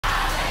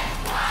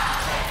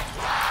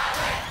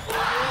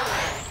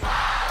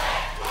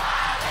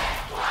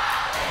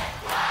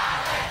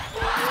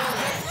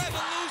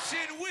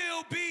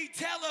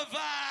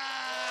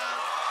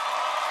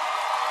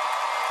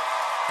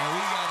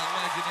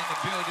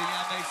So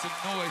y'all make some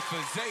noise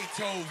for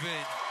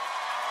Zaytoven.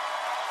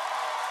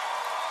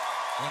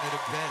 One of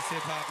the best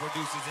hip-hop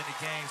producers in the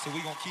game, so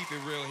we gonna keep it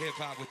real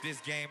hip-hop with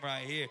this game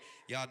right here.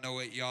 Y'all know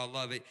it, y'all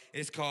love it.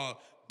 It's called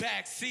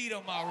Backseat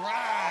of My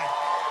Ride.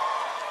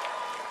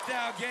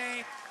 Style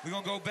game. We're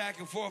gonna go back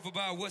and forth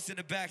about what's in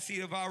the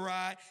backseat of our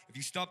ride. If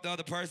you stump the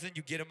other person,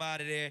 you get them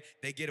out of there.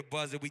 They get a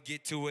buzzer, we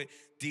get to it.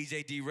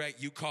 DJ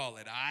Direct, you call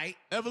it, all right?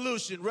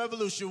 Evolution,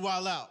 revolution,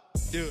 wild out.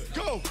 Do it.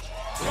 Go!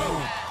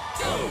 Go,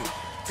 go,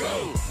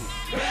 go.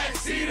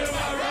 Backseat of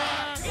my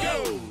ride.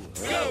 Go,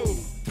 go.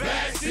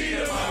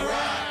 Backseat of my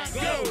ride.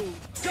 Go,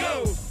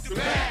 go. The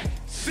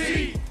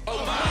backseat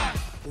of my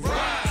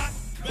ride.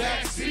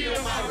 Backseat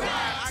of my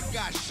ride. I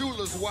got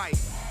Shula's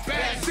wife.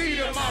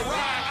 Backseat of my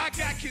ride. I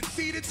got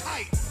conceited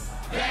tight.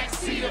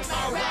 Backseat of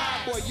my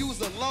ride. Boy,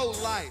 use a low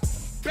life.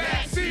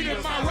 Backseat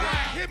of my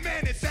ride.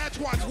 Hitman is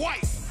Satchwan's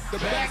wife. The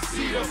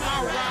backseat of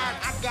my ride.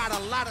 I got a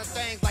lot of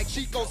things like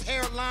Chico's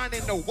hairline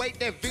and the weight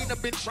that Vina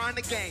been trying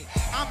to gain.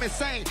 I'm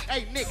insane.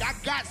 Hey, Nick, I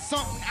got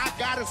something I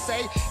gotta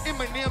say.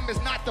 Eminem is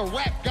not the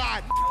rap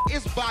god.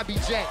 It's Bobby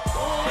J.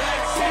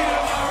 Backseat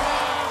of my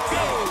ride.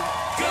 Go,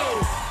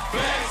 go.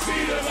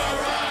 Backseat of my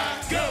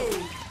ride. Go,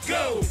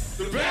 go.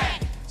 The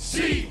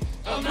backseat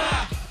of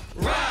my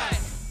ride.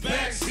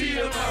 Backseat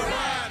of my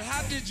ride.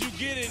 How did you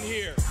get in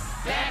here?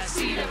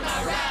 Backseat of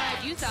my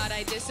ride, you thought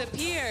I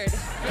disappeared.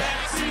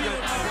 Backseat of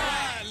my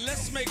ride,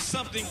 let's make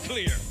something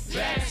clear.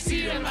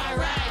 Backseat of my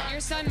ride, your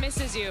son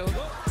misses you.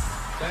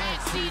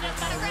 Backseat of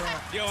my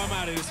ride. Yo, I'm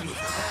out of this movie.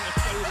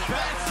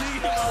 Backseat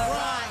of my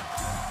ride.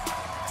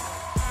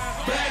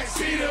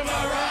 Backseat of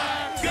my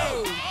ride.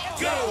 Go,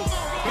 go.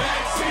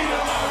 Backseat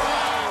of my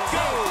ride.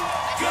 Go,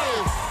 go.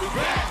 The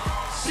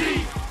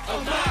backseat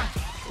of my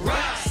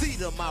ride.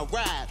 Seat of my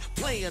ride,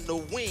 playing to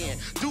win.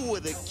 Do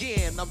it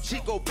again. I'm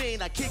Chico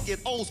Bean, I kick it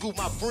old school,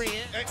 my friend.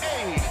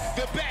 Hey,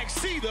 the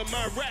backseat of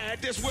my ride,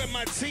 that's where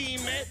my team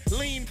at.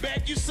 Lean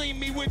back, you see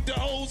me with the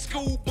old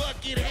school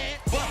bucket hat.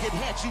 Bucket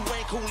hat, you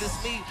ain't cool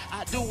as me.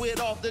 I do it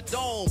off the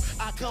dome.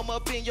 I come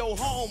up in your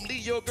home,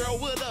 leave your girl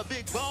with a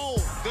big bone.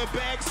 The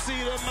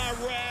backseat of my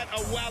ride, a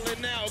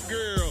wildin' out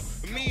girl.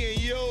 Me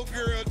and your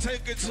girl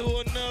take her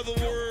to another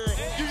world.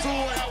 You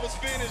thought I was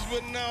finished,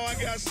 but now I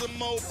got some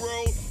more,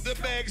 bro. The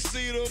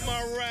backseat of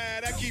my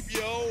ride, I keep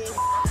you old.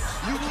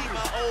 You keep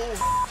my old,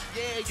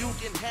 yeah, you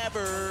can have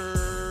her.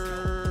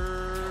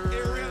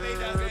 It really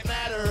doesn't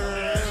matter.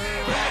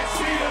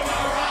 Backseat of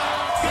my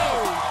ride. Go,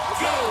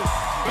 go.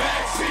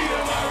 Backseat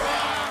of my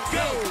ride.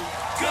 Go,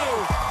 go.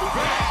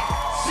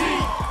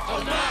 Backseat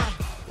of my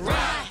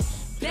ride.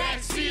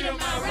 Backseat of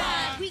my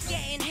ride. We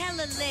getting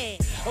hella lit.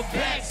 A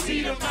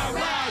backseat of my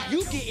ride.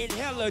 You getting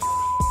hella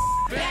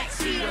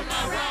Backseat of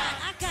my ride,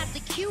 I got the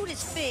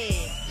cutest fit.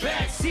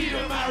 Backseat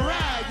of my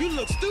ride. You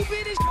look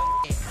stupid as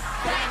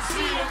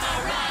Backseat of my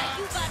ride,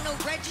 you got no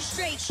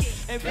registration.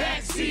 And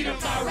backseat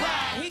of my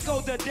ride. Here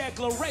goes the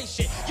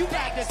declaration. You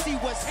got to see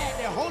what's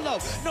happening. Hold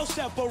up, no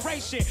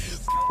separation.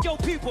 Your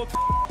people,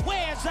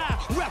 where's our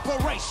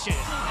reparation?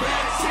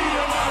 Backseat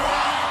of my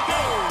ride.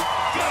 Go,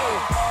 go.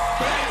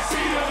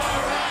 Backseat of my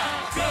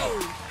ride. Go,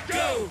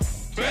 go.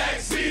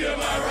 Backseat of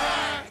my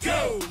ride.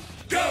 Go,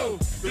 go.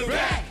 The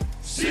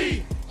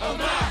backseat of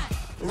my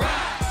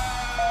ride.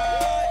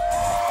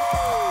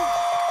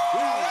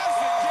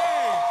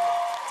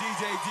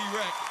 DJ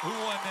Direct, who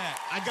won that?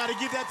 I gotta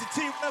give that to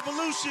Team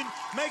Revolution.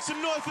 Make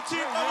some noise for Team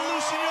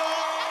Revolution,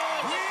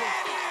 y'all. We in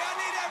here. I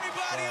need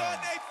everybody on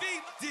their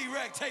feet.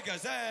 Direct, take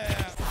us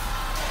out.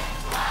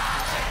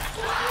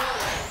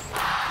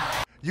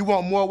 You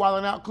want more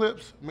Wildin' Out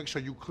clips? Make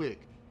sure you click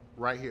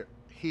right here.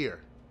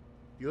 Here.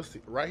 You'll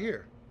see right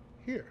here.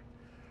 Here.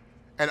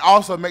 And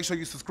also make sure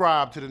you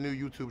subscribe to the new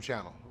YouTube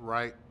channel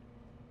right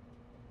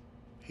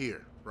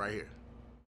here. Right here.